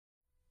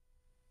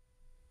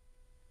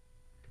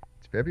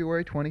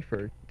February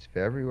 21st. It's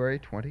February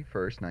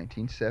 21st,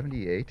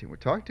 1978, and we're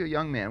talking to a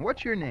young man.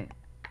 What's your name?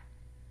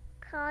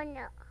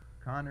 Connor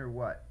Connor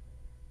what?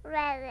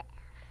 Ratliff.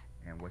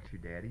 And what's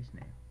your daddy's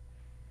name?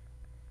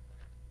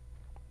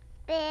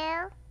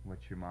 Bill,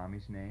 What's your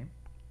mommy's name?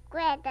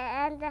 Greta,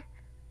 and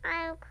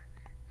I'm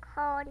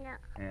Connor.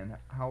 And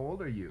how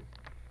old are you?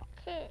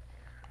 2.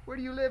 Where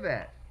do you live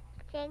at?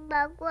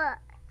 Chicago,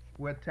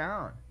 What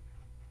town?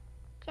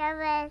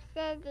 Traverse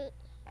City.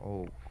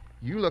 Oh,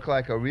 you look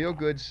like a real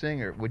good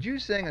singer. Would you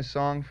sing a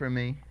song for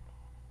me?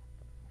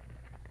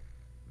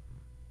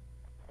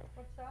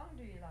 What song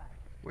do you like?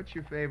 What's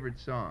your favorite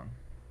song?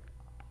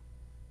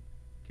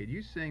 Could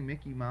you sing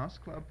Mickey Mouse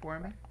Club for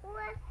me?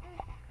 What's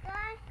the star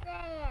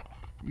saying?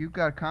 You've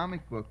got a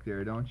comic book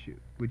there, don't you?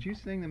 Would you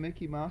sing the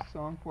Mickey Mouse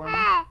song for me?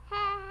 Hey,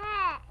 hey,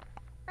 hey.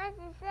 What's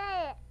it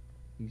saying?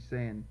 He's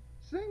saying,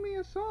 sing me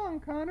a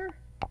song, Connor.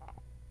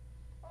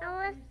 And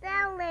what's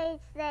that lady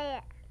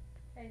saying?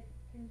 Hey,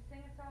 can you sing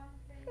a song,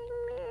 please?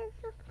 Sing me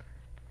a song.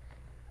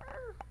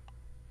 Oh.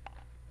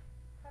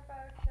 How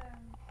about,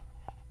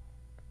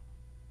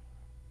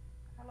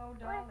 Hello,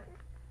 Dolly?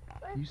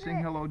 What's You sing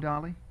this? Hello,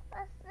 Dolly?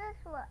 What's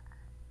this one?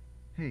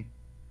 Hey,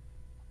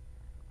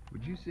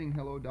 would you sing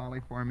Hello,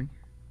 Dolly for me?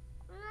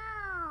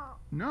 No.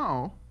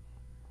 No?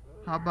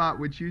 How about,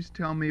 would you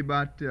tell me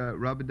about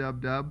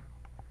Rub-a-Dub-Dub?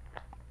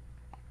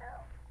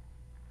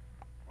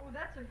 Oh,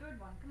 that's a good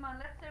one. Come on,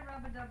 let's say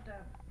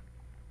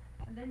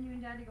Rub-a-Dub-Dub. And then you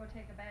and Daddy go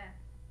take a bath.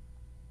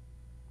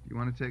 You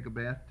want to take a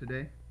bath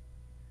today?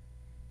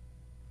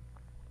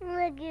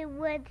 Look at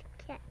what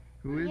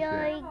Who is you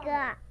that?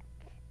 got.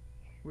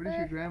 Where does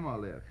your grandma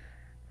live?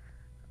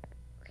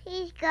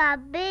 He's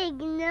got big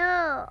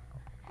nose.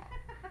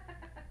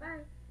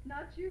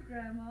 Not you,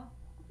 Grandma.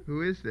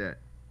 Who is that?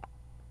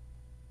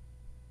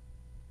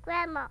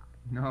 Grandma.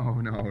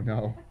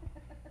 No.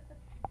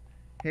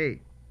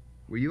 Hey,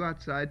 were you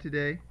outside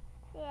today?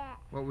 Yeah.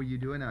 What were you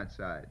doing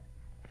outside?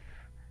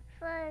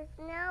 For a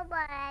snowball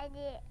I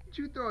did. Did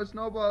you throw a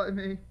snowball at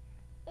me?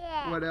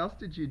 Yeah. What else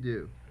did you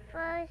do?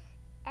 First,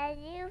 and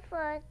you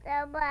first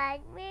about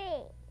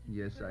me.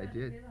 Yes, Go I down the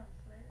did. hill on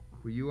the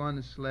sled. Were you on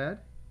the sled?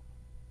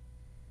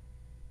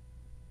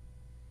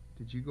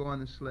 Did you go on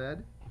the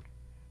sled?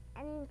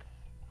 And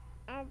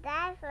I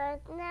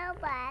first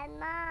snowball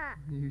Mom.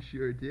 You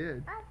sure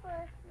did. I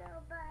first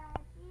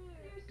snowball you.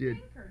 You Did-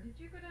 stinker. Did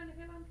you go down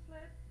the hill on the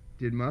sled?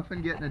 Did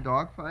Muffin get in a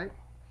dog fight?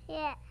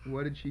 Yeah.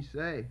 What did she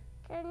say?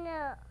 Don't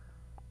know.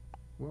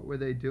 What were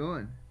they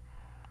doing?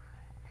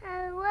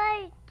 And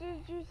what did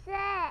you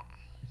say?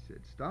 She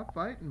said, stop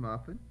fighting,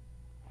 Muffin.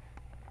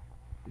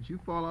 Did you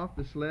fall off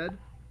the sled?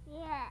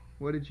 Yeah.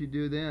 What did you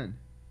do then?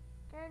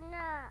 Don't know.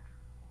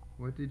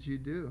 What did you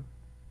do?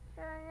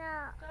 Don't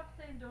know. Stop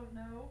saying don't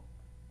know.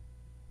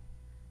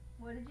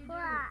 What did you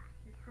Cry.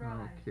 do? You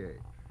cried. Okay.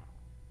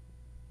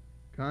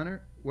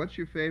 Connor, what's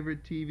your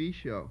favorite TV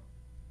show?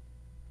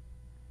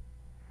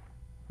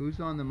 Who's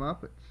on the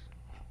Muppets?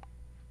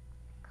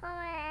 Come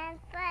and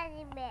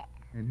Fuzzy Bear.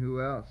 And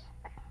who else?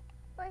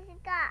 What's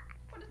it got?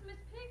 What does Miss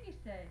Piggy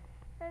say?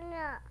 Don't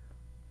know.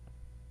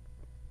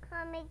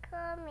 Call me.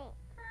 Kermie.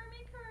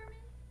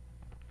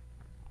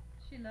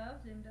 She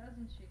loves him,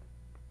 doesn't she?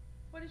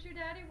 What does your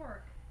daddy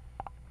work?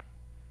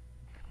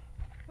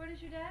 Where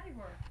does your daddy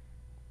work?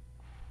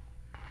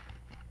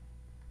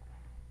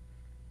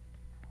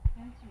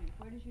 Answer me.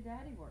 Where does your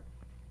daddy work?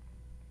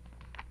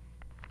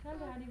 Tell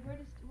Daddy, where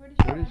does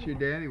Where does your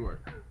daddy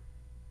work?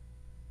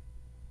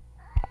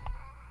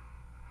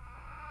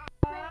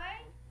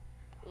 Why?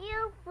 You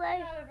Tell a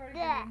first very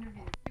good there.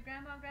 interview. Your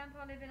grandma and grandpa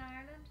live in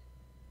Ireland?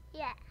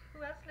 Yeah.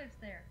 Who else lives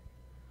there?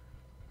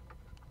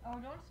 Oh,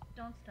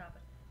 don't stop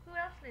it. Who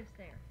else lives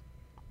there?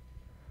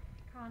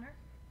 Connor?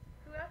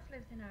 Who else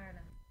lives in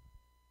Ireland?